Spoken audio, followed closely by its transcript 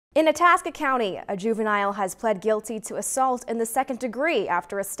In Itasca County, a juvenile has pled guilty to assault in the second degree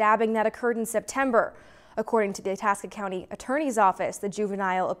after a stabbing that occurred in September. According to the Itasca County Attorney's Office, the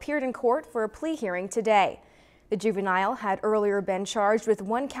juvenile appeared in court for a plea hearing today. The juvenile had earlier been charged with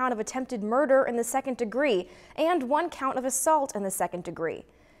 1 count of attempted murder in the second degree and 1 count of assault in the second degree.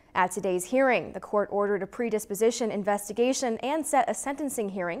 At today's hearing, the court ordered a predisposition investigation and set a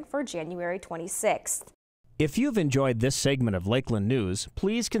sentencing hearing for January 26th. If you've enjoyed this segment of Lakeland News,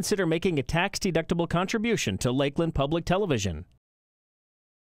 please consider making a tax-deductible contribution to Lakeland Public Television.